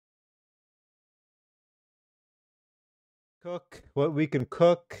Cook what we can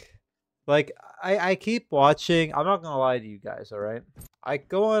cook. Like I keep watching. I'm not gonna lie to you guys. All right, I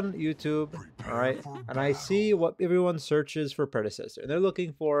go on YouTube. All Prepare right, for and I see battle. what everyone searches for predecessor. They're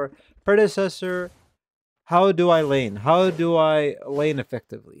looking for predecessor. How do I lane? How do I lane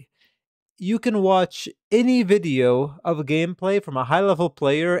effectively? You can watch any video of a gameplay from a high level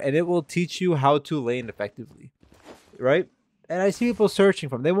player, and it will teach you how to lane effectively. Right? And I see people searching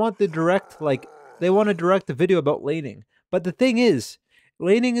for them. They want the direct, like, they want to direct a video about laning. But the thing is,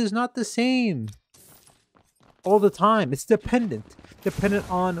 laning is not the same all the time. It's dependent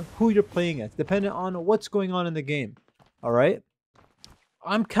on who you're playing as, dependent on what's going on in the game. All right?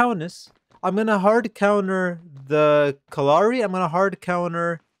 I'm Countess. I'm gonna hard counter the Kalari. I'm gonna hard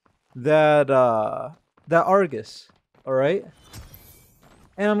counter that Argus. All right?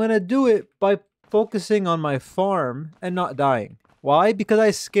 And I'm gonna do it by focusing on my farm and not dying. Why? Because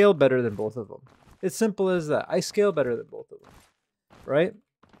I scale better than both of them. It's simple as that. I scale better than both of them. Right?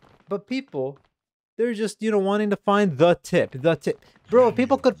 But people, they're just, wanting to find the tip. The tip. Bro, if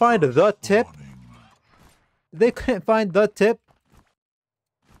people could find the tip, they couldn't find the tip.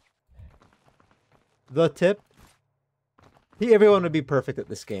 The tip. Everyone would be perfect at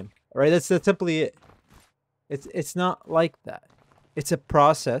this game. Alright? That's simply it. It's not like that. It's a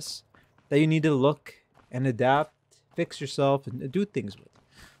process that you need to look and adapt, fix yourself, and do things with.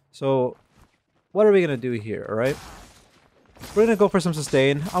 So, what are we gonna do here? All right, we're gonna go for some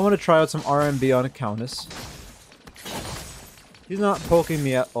sustain. I want to try out some RMB on a Countess. He's not poking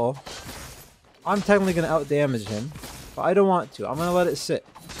me at all. I'm technically gonna out damage him, but I don't want to. I'm gonna let it sit.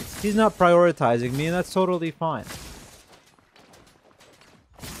 He's not prioritizing me, and that's totally fine.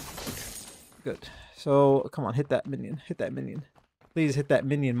 Good. So, come on, hit that minion. Hit that minion. Please hit that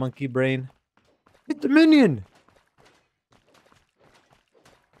minion, monkey brain. Hit the minion!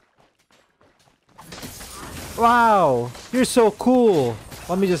 Wow! You're so cool!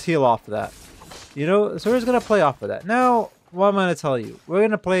 Let me just heal off of that. So we're just gonna play off of that. Now, what am I gonna tell you? We're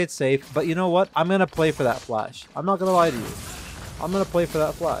gonna play it safe, but you know what? I'm gonna play for that flash. I'm not gonna lie to you. I'm gonna play for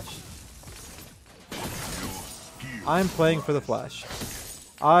that flash. I'm playing for the flash.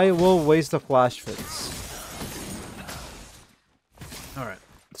 I will waste a flash for this. Alright.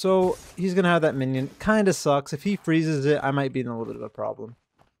 So, he's gonna have that minion. Kinda sucks. If he freezes it, I might be in a little bit of a problem.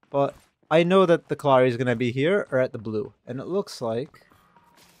 But I know that the Kalari is gonna be here or at the blue. And it looks like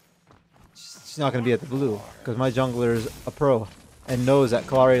she's not gonna be at the blue. Because my jungler is a pro. And knows that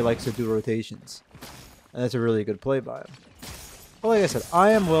Kalari likes to do rotations. And that's a really good play by him. But like I said,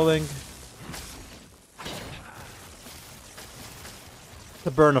 I am willing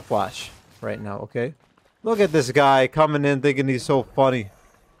to burn a flash right now, okay? Look at this guy coming in thinking he's so funny.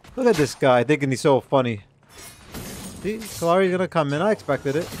 Look at this guy thinking he's so funny. See, Kalari's gonna come in. I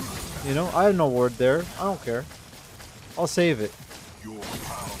expected it. I have no word there. I don't care. I'll save it.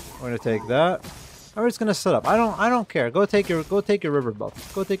 We're gonna take that. I'm just gonna set up. I don't care. Go take your river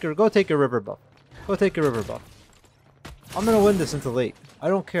buff. Go take your river buff. Go take your river buff. I'm gonna win this into late. I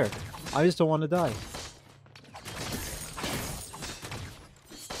don't care. I just don't want to die.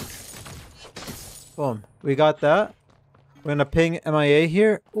 Boom. We got that. We're gonna ping MIA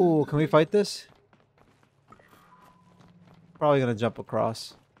here. Ooh, can we fight this? Probably gonna jump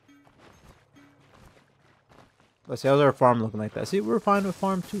across. Let's see, how's our farm looking like that? See, we're fine with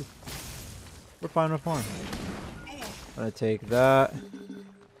farm too. We're fine with farm. I'm gonna take that.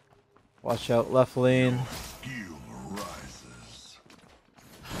 Watch out, left lane.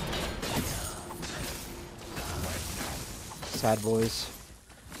 Sad boys.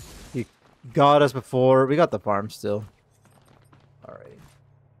 He got us before. We got the farm still. Alright.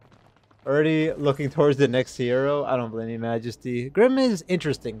 Already looking towards the next hero. I don't blame you, Majesty. Grim is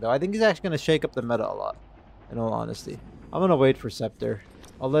interesting, though. I think he's actually going to shake up the meta a lot. In all honesty. I'm going to wait for Scepter.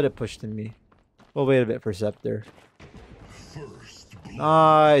 I'll let it push to me. We'll wait a bit for Scepter.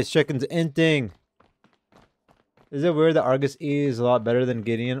 Nice. Chicken's inting. Is it weird that Argus E is a lot better than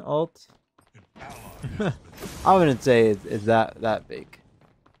Gideon ult? I wouldn't say it's that big.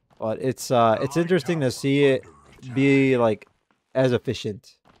 But it's interesting to see it be like as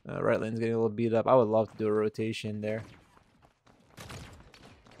efficient. Right lane's getting a little beat up. I would love to do a rotation there.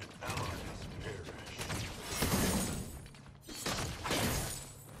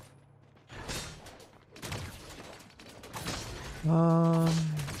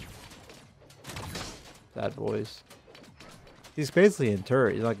 Sad boys. He's basically in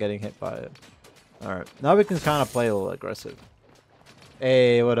turret. He's not getting hit by it. Alright. Now we can kind of play a little aggressive.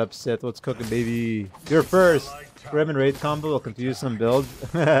 Hey, what up, Sith? What's cooking, baby? You're first. Grim and Raid combo will confuse some builds.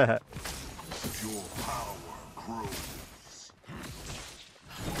 There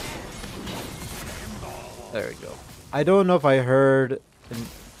we go. I don't know if I heard an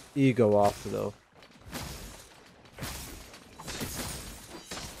E go off though.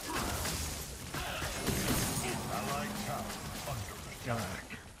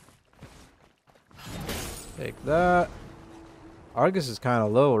 Take that. Argus is kind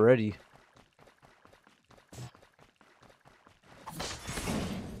of low already.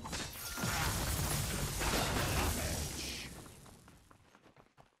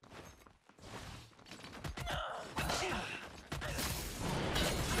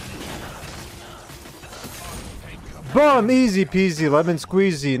 Boom! Easy peasy, lemon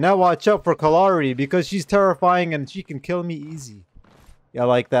squeezy. Now watch out for Kalari because she's terrifying and she can kill me easy. Yeah, I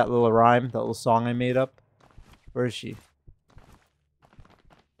like that little rhyme, that little song I made up. Where is she?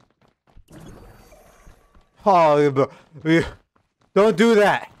 Oh, don't do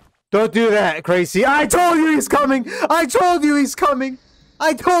that. Don't do that, Crazy. I told you he's coming. I told you he's coming.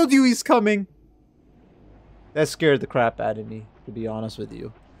 I told you he's coming. That scared the crap out of me, to be honest with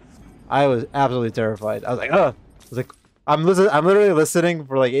you. I was absolutely terrified. I was like, ugh. I was like, I'm literally listening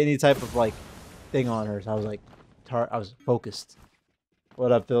for like any type of like thing on her. So I was like, I was focused.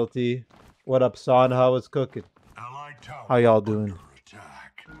 What up, Filthy? What up, Son? How it's cooking? How y'all doing?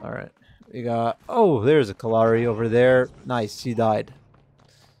 All right, we got. Oh, there's a Kalari over there. Nice, he died.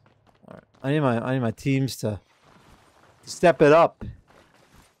 All right, I need my teams to step it up.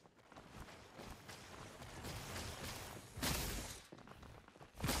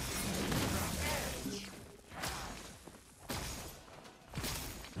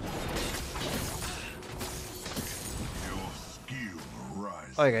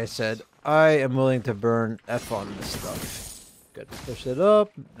 Like I said, I am willing to burn F on this stuff. Good. Push it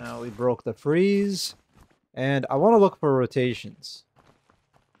up. Now we broke the freeze. And I want to look for rotations.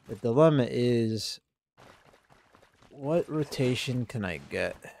 The dilemma is, what rotation can I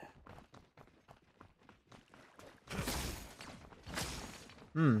get?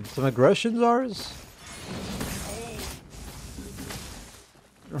 Some aggression czars?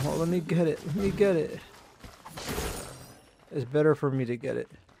 Oh, let me get it. Let me get it. It's better for me to get it.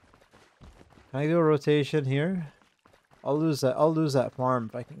 Can I do a rotation here? I'll lose that. I'll lose that farm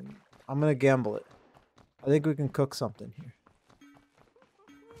if I can. I'm gonna gamble it. I think we can cook something here.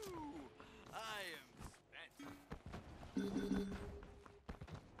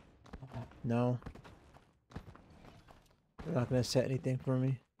 No. They're not gonna set anything for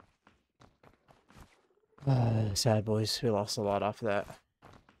me. Sad boys. We lost a lot off that.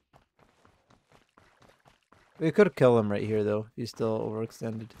 We could kill him right here though. He's still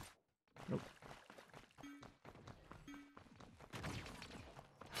overextended. Nope.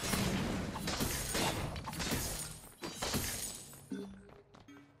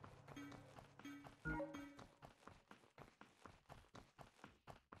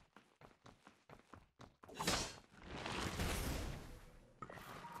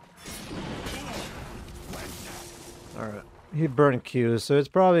 Alright. He burned Q, so it's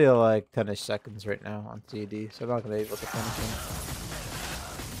probably like 10-ish seconds right now on CD, so I'm not gonna be able to punish him.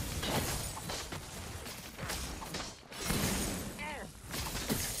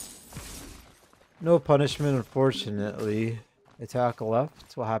 No punishment, unfortunately. Attack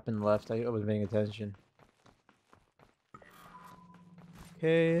left. What happened left? I wasn't paying attention.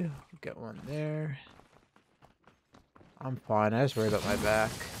 Okay, get one there. I'm fine. I just worried about my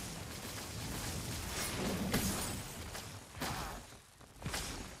back.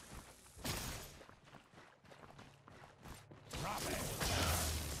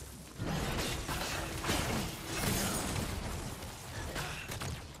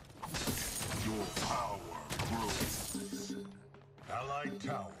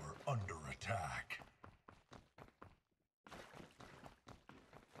 Tower under attack.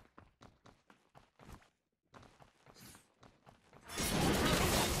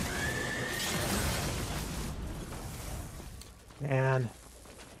 Man.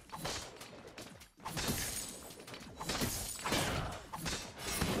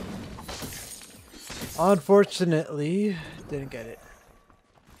 Unfortunately, didn't get it.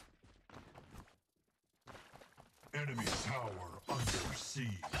 Enemy tower under siege.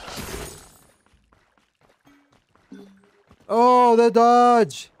 Oh, the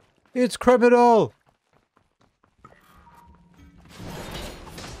dodge! It's criminal!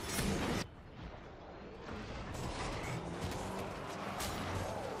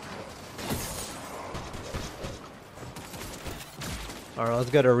 Alright, let's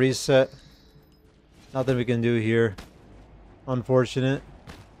get a reset. Nothing we can do here. Unfortunate.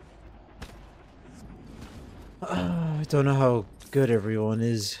 I don't know how good everyone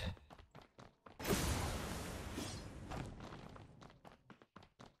is.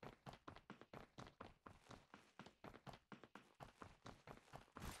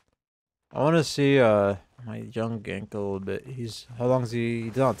 I want to see my young gank a little bit. He's how long is he?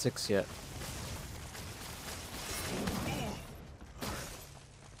 He's not 6 yet.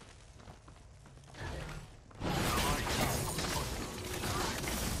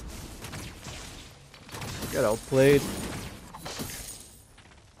 Get outplayed.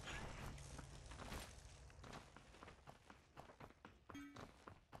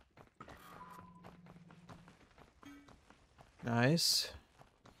 Nice.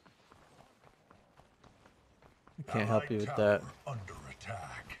 I can't help you with that. Under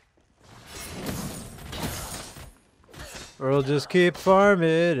attack. Or we'll just keep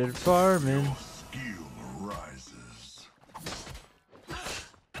farming and farming. Skill rises.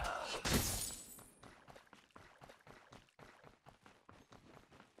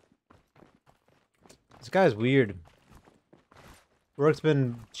 This guy's weird. Rook's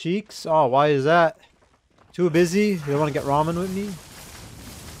been cheeks. Oh, why is that? Too busy? You don't want to get ramen with me?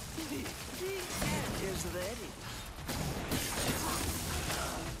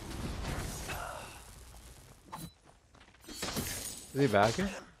 Is he back here?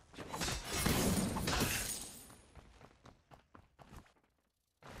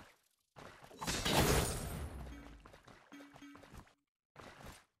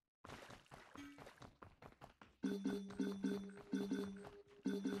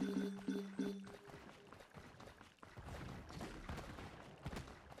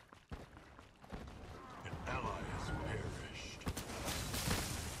 An ally has perished.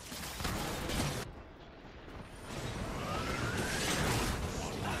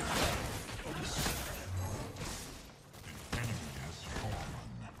 An enemy has fallen.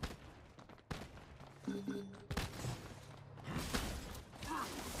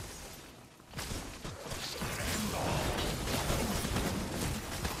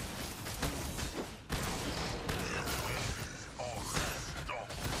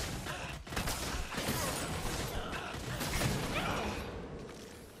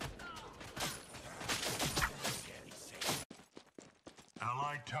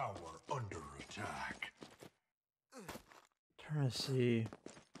 Allied tower under attack. Trying to see.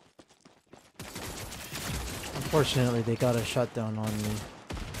 Unfortunately, they got a shutdown on me.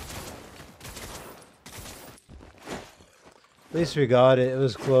 At least we got it. It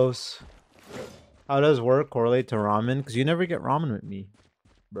was close. How does work correlate to ramen? Because you never get ramen with me,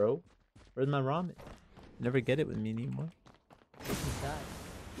 bro. Where's my ramen? You never get it with me anymore.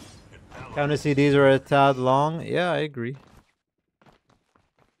 Countess CDs are a tad long. Yeah, I agree.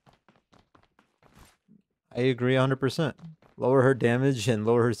 I agree 100%. Lower her damage and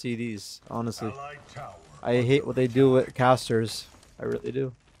lower her CDs, honestly. Allied tower. I hate what they do with casters. I really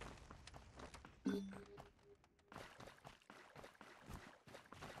do.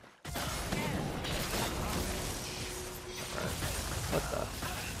 What the?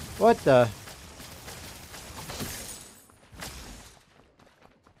 What the?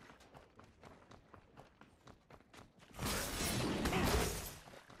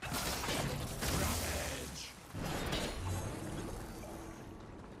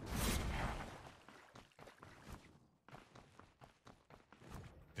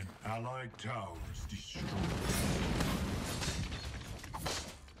 An allied tower is destroyed.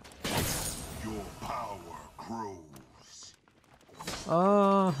 Your power grows.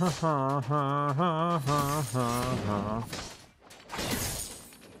 Oh, ha ha ha ha ha ha.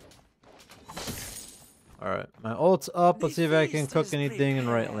 Alright, my ult's up. Let's see if I can cook anything in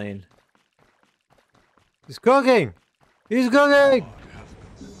right lane. He's cooking! He's cooking!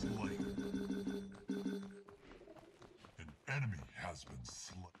 An enemy has been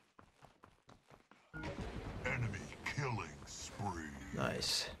slain. Enemy killing spree.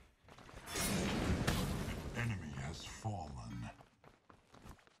 Nice. An enemy has fallen.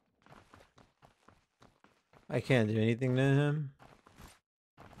 I can't do anything to him.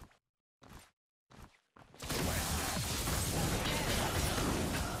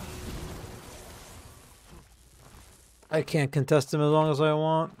 I can't contest him as long as I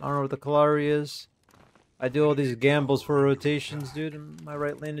want. I don't know what the Kalari is. I do all these gambles for rotations, dude, and my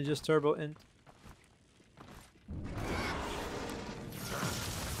right lane is just turbo int.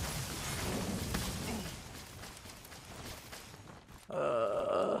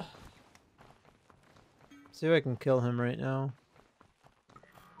 See if I can kill him right now.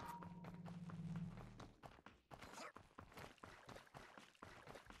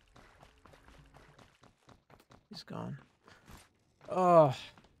 He's gone. Oh.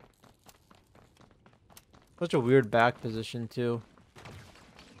 Such a weird back position, too.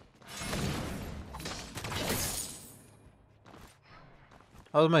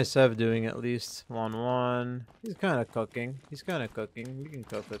 How's my Sev doing at least? 1-1. He's kind of cooking. He's kind of cooking. We can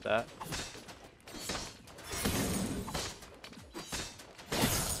cook with that.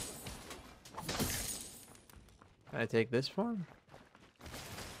 Can I take this farm?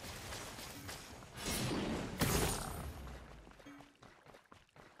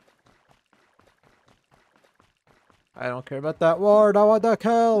 I don't care about that ward. I want that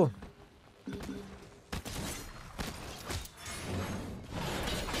kill.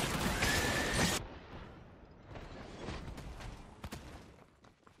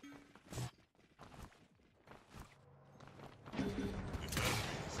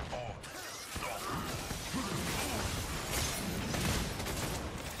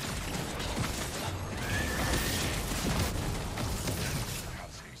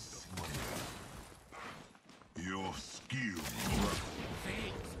 Your skill.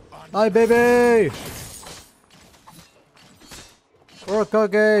 Hi, baby. We're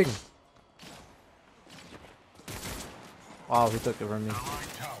cooking. Wow, he took it from me.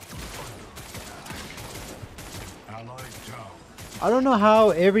 I don't know how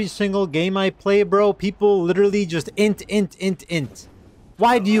every single game I play, bro, people literally just int.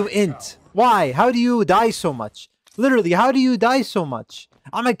 Why do you int? Why? How do you die so much? Literally, how do you die so much?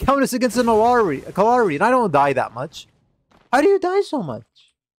 I'm a Countess against a Kalari, and I don't die that much. How do you die so much?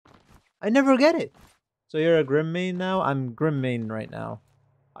 I never get it. So you're a Grim main now? I'm Grim main right now.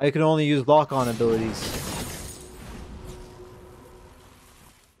 I can only use lock-on abilities.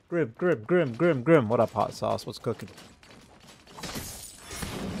 Grim. What up, hot sauce? What's cooking?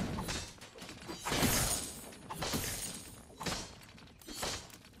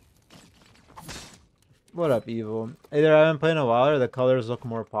 What up, evil? Either I haven't played in a while or the colors look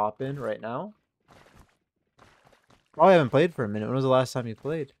more poppin' right now. Probably haven't played for a minute. When was the last time you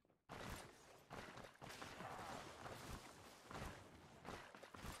played?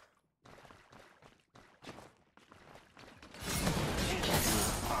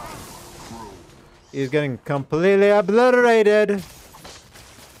 He's getting completely obliterated.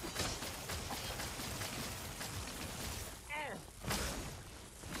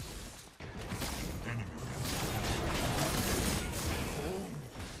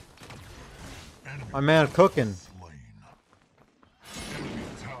 My man cooking.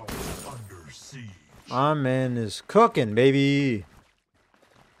 My man is cooking, baby.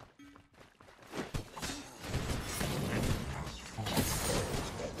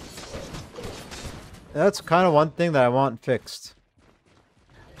 That's kind of one thing that I want fixed.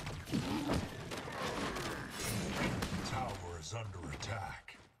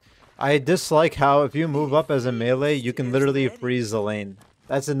 I dislike how if you move up as a melee, you can literally freeze the lane.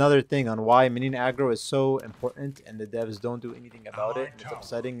 That's another thing on why minion aggro is so important and the devs don't do anything about it. It's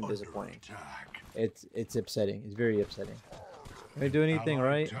upsetting and disappointing. It's upsetting. It's very upsetting. Can we do anything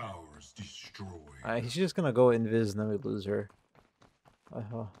right? He's just gonna go invis and then we lose her.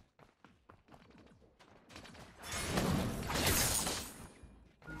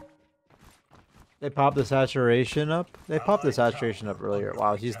 They popped the saturation up? They popped the saturation up earlier.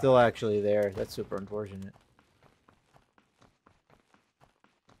 Wow, she's still actually there. That's super unfortunate.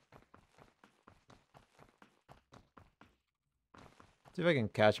 See if I can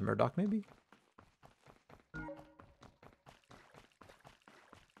catch Murdoch, maybe?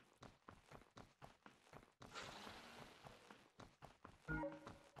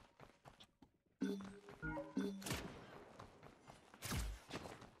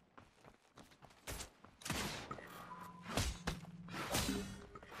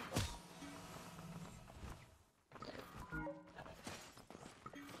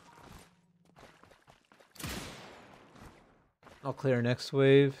 I'll clear next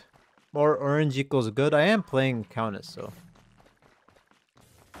wave. More orange equals good. I am playing Countess, so.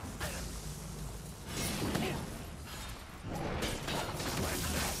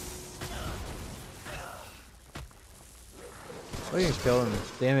 Oh, you can kill him.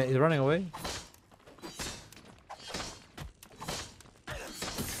 Damn it, he's running away.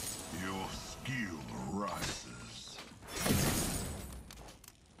 Your skill rises.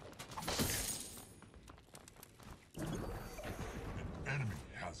 Enemy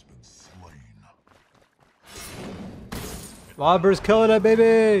has been slain. Lobber's killing it,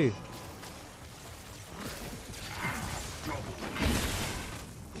 baby!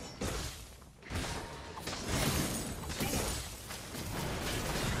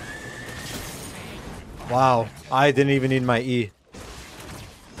 Wow, I didn't even need my E.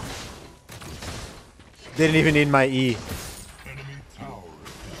 Didn't even need my E. Enemy tower.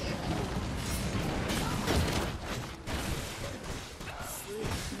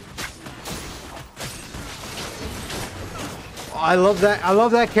 I love that. I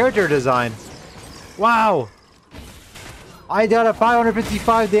love that character design. Wow. I got a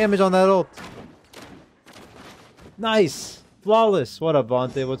 555 damage on that ult. Nice. Flawless. What up,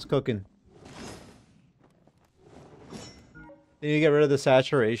 Vontae? What's cooking? Need to get rid of the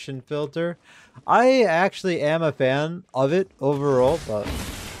saturation filter. I actually am a fan of it overall, but...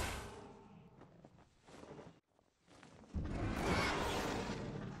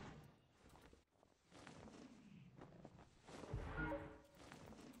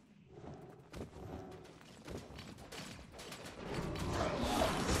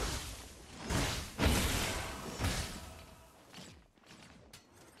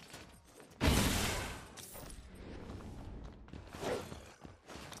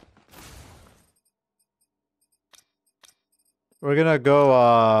 We're gonna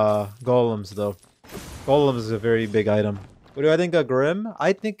go, Golems, though. Golems is a very big item. What do I think of Grim?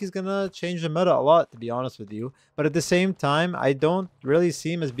 I think he's gonna change the meta a lot, to be honest with you. But at the same time, I don't really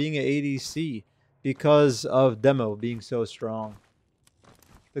see him as being an ADC because of Demo being so strong.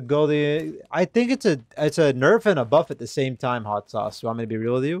 I think it's a nerf and a buff at the same time, Hot Sauce. You want me to be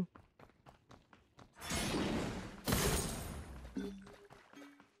real with you?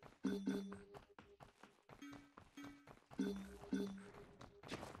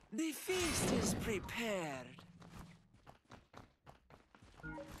 The feast is prepared.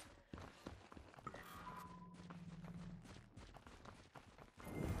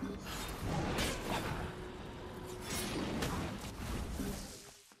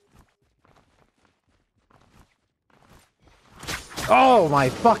 Oh my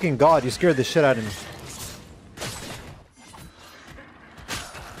fucking god, you scared the shit out of me.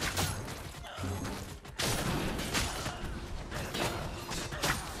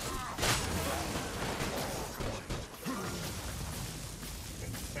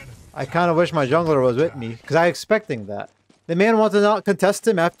 I kind of wish my jungler was with me, because I was expecting that. The man wants to not contest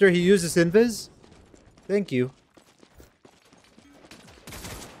him after he uses invis? Thank you.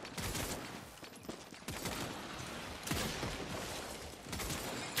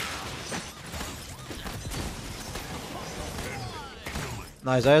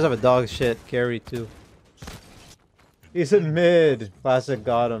 Nice, I just have a dog shit carry too. He's in mid. Classic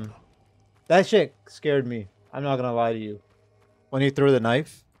got him. That shit scared me. I'm not gonna lie to you. When he threw the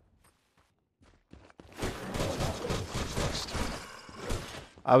knife.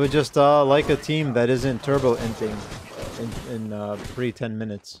 I would just like a team that isn't turbo inting in pre 10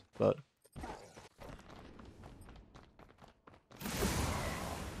 minutes, but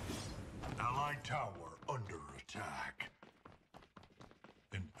Allied tower under attack.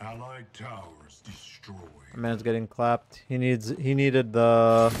 An allied tower's destroyed. my man's getting clapped. He needed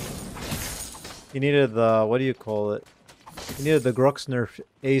the what do you call it? He needed the Grux nerf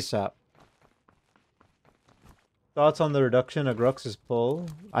ASAP. Thoughts on the reduction of Grux's pull?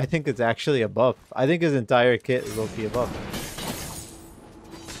 I think it's actually a buff. I think his entire kit is low-key a buff.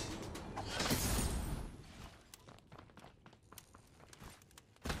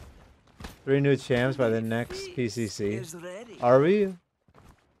 3 new champs by the next PCC. Are we?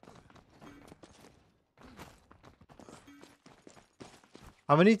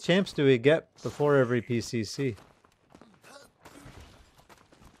 How many champs do we get before every PCC?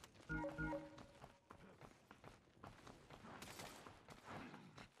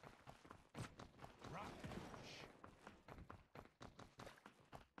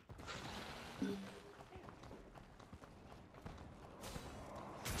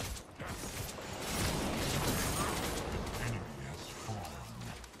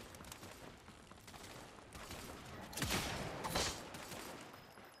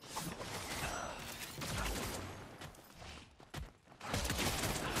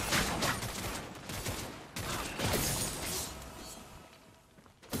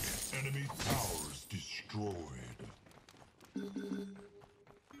 Enemy towers destroyed.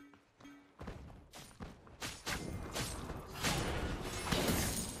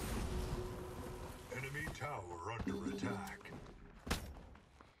 Enemy tower under attack.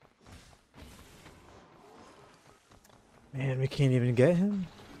 Man, we can't even get him.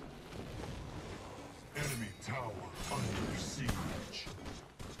 Enemy tower under siege.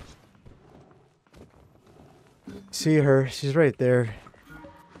 See her. She's right there.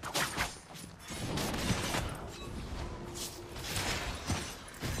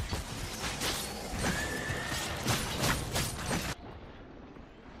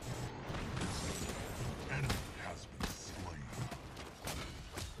 Enemy has been slain.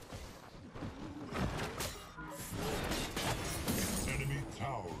 Enemy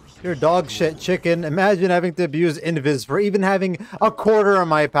towers. You're dog shit, chicken. Imagine having to abuse invis for even having a quarter of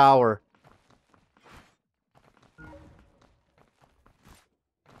my power.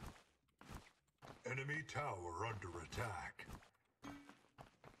 Enemy tower under attack.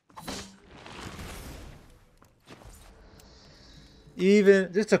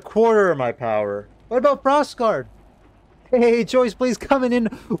 Even just a quarter of my power. What about Frostguard? Hey, Choice, please coming in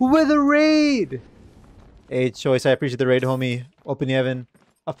with a raid. Hey, Choice, I appreciate the raid, homie. Hoping you having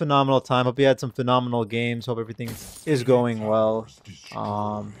a phenomenal time. Hope you had some phenomenal games. Hope everything is going well.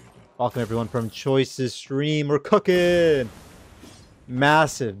 Welcome everyone from Choice's stream. We're cooking.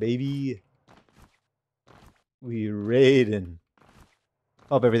 Massive, baby. We raiding.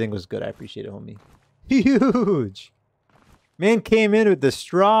 Hope everything was good. I appreciate it, homie. Huge. Man came in with the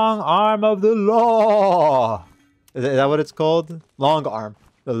strong arm of the law. Is that what it's called? Long arm.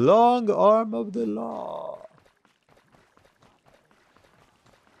 The long arm of the law.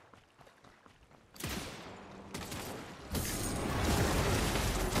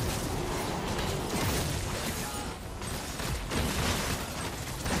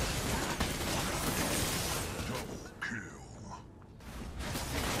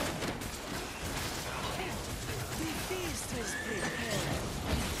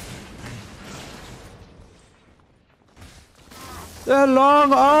 The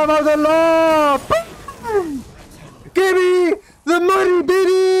long arm of the law! Boom! Give me the money,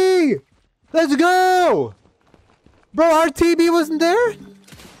 baby! Let's go! Bro, RTB wasn't there? That's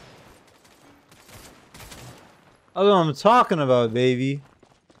what I'm talking about, baby.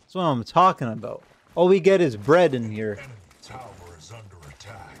 That's what I'm talking about. All we get is bread in here. Enemy tower is under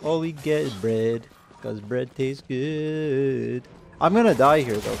attack. All we get is bread. Because bread tastes good. I'm gonna die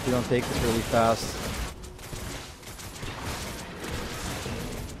here, though, if we don't take this really fast.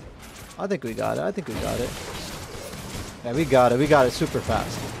 I think we got it. I think we got it. Yeah, we got it. We got it super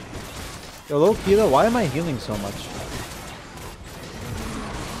fast. Yo, low key though, why am I healing so much?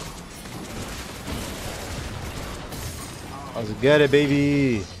 Let's get it,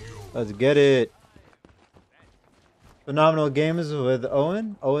 baby. Let's get it. Phenomenal games with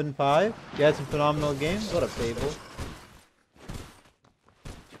Owen. Owen 5. You had some phenomenal games. What up, Fable?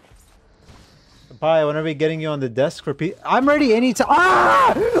 Papaya, when are we getting you on the desk for I'm ready anytime.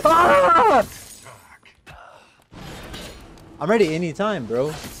 Ah! Ah! I'm ready anytime,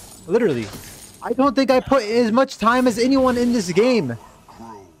 bro. Literally. I don't think I put as much time as anyone in this game.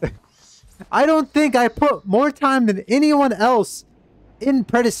 I don't think I put more time than anyone else in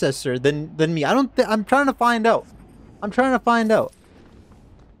Predecessor than me. I don't think. I'm trying to find out. I'm trying to find out.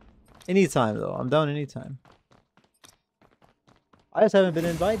 Anytime, though. I'm down anytime. I just haven't been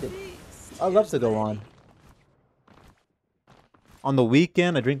invited. I'd love to go on. On the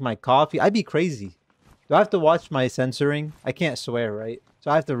weekend, I drink my coffee. I'd be crazy. Do I have to watch my censoring? I can't swear, right? So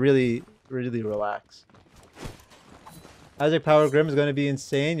I have to really, really relax. Isaac Power Grim is going to be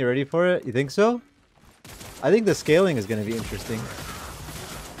insane. You ready for it? You think so? I think the scaling is going to be interesting.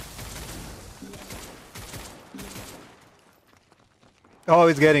 Oh,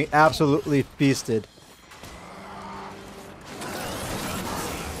 he's getting absolutely feasted.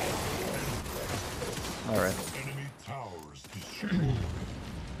 Alright.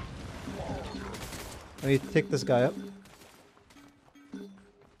 Let me take this guy up.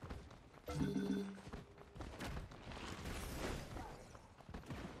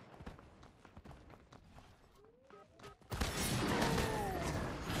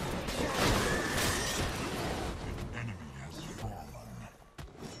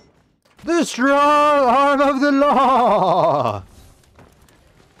 The strong arm of the law!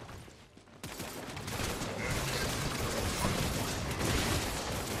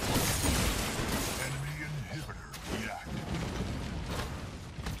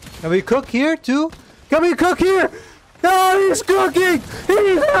 Can we cook here too? Can we cook here? Oh, he's cooking!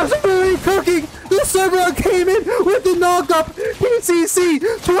 He's absolutely cooking! The server came in with the knock-up PCC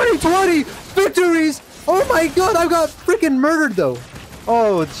 2020 victories! Oh my god, I got freaking murdered though.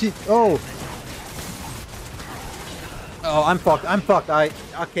 Oh, gee, oh. Oh, I'm fucked. I'm fucked.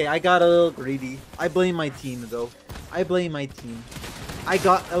 Okay, I got a little greedy. I blame my team though. I blame my team. I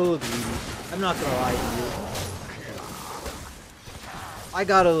got a little greedy. I'm not gonna lie to you. I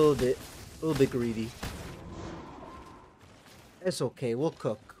got a little bit greedy. It's okay. We'll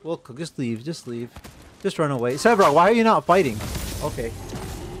cook. We'll cook. Just leave. Just leave. Just run away. Severo, why are you not fighting? Okay.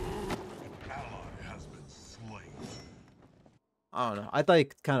 I don't know. I thought you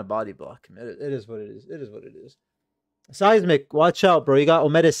could kind of body block him. It is what it is. It is what it is. Seismic, watch out, bro. You got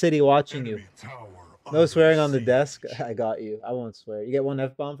Omega City watching you. No swearing on the desk. I got you. I won't swear. You get one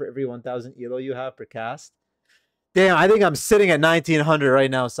F-bomb for every 1,000 elo you have per cast. Damn, I think I'm sitting at 1900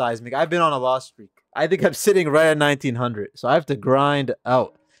 right now, Seismic. I've been on a loss streak. I think I'm sitting right at 1900. So I have to grind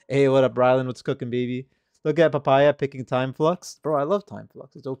out. Hey, what up, Rylan? What's cooking, baby? Look at Papaya picking Time Flux. Bro, I love Time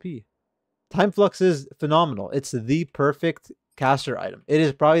Flux. It's OP. Time Flux is phenomenal. It's the perfect caster item. It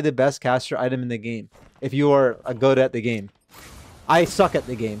is probably the best caster item in the game. If you are good at the game. I suck at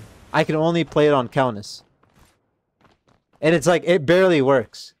the game. I can only play it on Countess. And it's like, it barely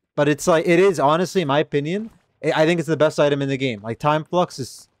works. But it's like, it is honestly, in my opinion, I think it's the best item in the game. Like, Time Flux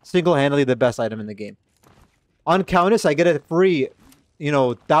is single-handedly the best item in the game. On Countess, I get a free,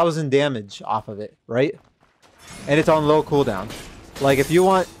 1,000 damage off of it, right? And it's on low cooldown. Like, if you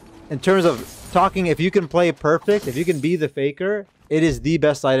want, in terms of talking, if you can play perfect, if you can be the faker, it is the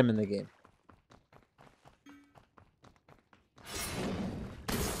best item in the game.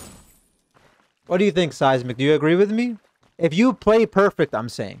 What do you think, Seismic? Do you agree with me? If you play perfect, I'm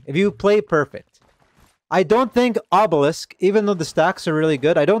saying. If you play perfect. I don't think Obelisk, even though the stacks are really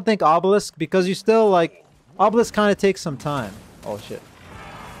good, I don't think Obelisk, because you still, like... Obelisk kind of takes some time. Oh, shit.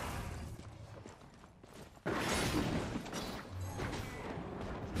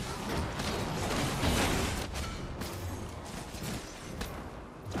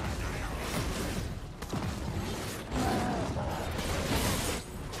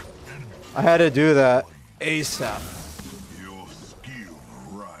 I had to do that ASAP.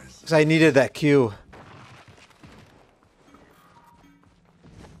 Because I needed that Q.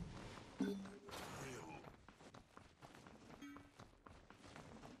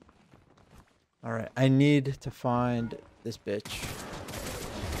 Alright, I need to find this bitch.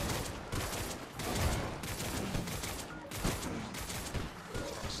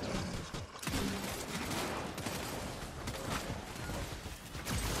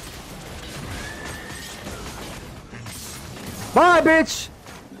 Bye, bitch!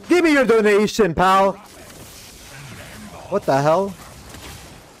 Give me your donation, pal! What the hell?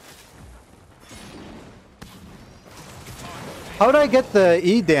 How did I get the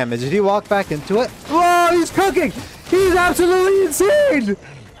E damage? Did he walk back into it? Whoa, he's cooking! He's absolutely insane!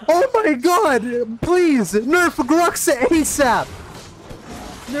 Oh my god! Please, nerf Grux ASAP!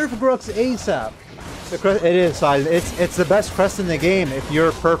 Nerf Grux ASAP! It is, size. It's the best crest in the game if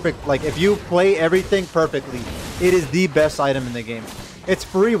you're perfect. Like, if you play everything perfectly, it is the best item in the game. It's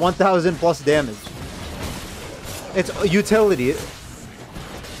free 1,000 plus damage. It's utility.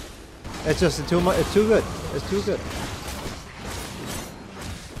 It's just too much. It's too good. It's too good.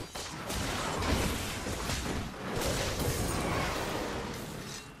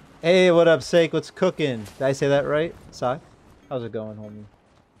 Hey, what up, Sake? What's cooking? Did I say that right? Sai? How's it going, homie?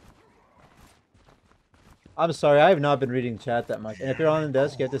 I'm sorry, I have not been reading chat that much. And if you're on the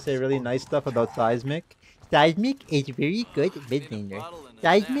desk, you have to say really nice stuff about Seismic. Seismic is very good at mid laner.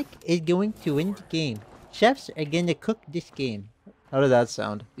 Seismic is going to win the game. Chefs are going to cook this game. How does that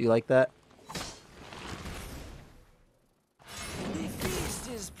sound? Do you like that? The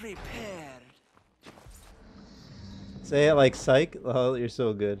feast is prepared. Say it like psych. Oh, you're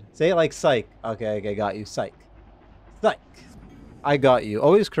so good. Say it like psych. Okay, got you. Psych. Psych. I got you.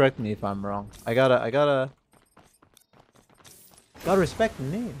 Always correct me if I'm wrong. I gotta respect the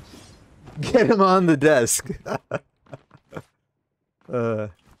names. Get him on the desk.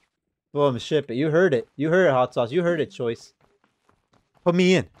 Boom, ship it. You heard it. You heard it, Hot Sauce. You heard it, Choice. Put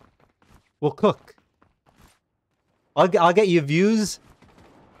me in. We'll cook. I'll get you views.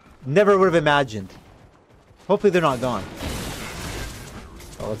 Never would have imagined. Hopefully they're not gone.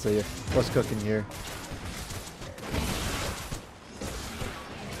 Oh, let's see what's cooking here.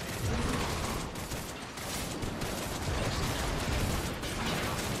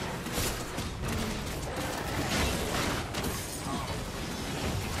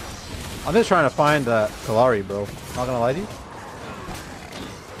 I'm just trying to find Kalari, bro. Not gonna lie to you.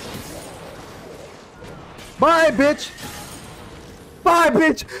 Bye, bitch! Bye,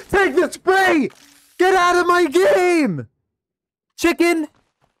 bitch! Take the spray! Get out of my game! Chicken!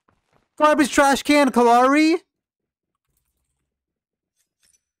 Garbage trash can, Kalari!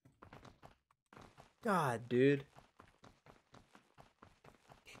 God, dude.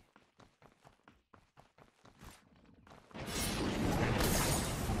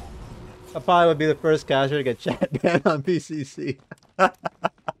 I probably would be the first caster to get chat banned on PCC.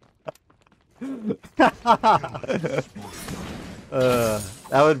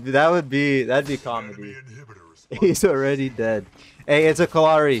 That'd be comedy. He's already dead. Hey, it's a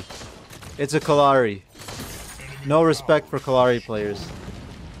Kalari. It's a Kalari. No respect for Kalari players.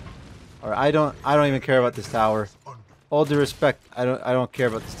 Or I don't even care about this tower. All due respect, I don't care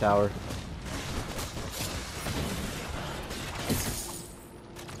about this tower.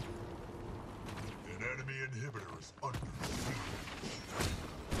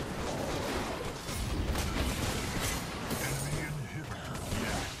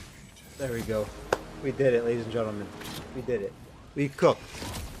 There we go. We did it, ladies and gentlemen. We did it. We cooked.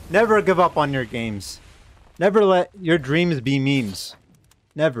 Never give up on your games. Never let your dreams be memes.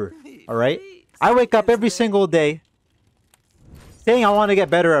 Never. Alright? I wake up every single day saying I want to get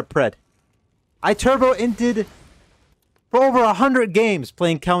better at Pred. I turbo inted for over 100 games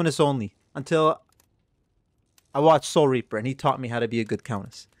playing Countess only until I watched Soul Reaper and he taught me how to be a good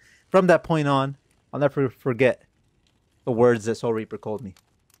Countess. From that point on, I'll never forget the words that Soul Reaper called me.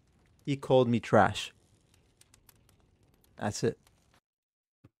 He called me trash. That's it.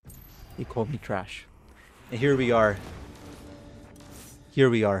 He called me trash. And here we are. Here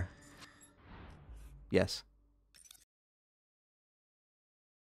we are. Yes.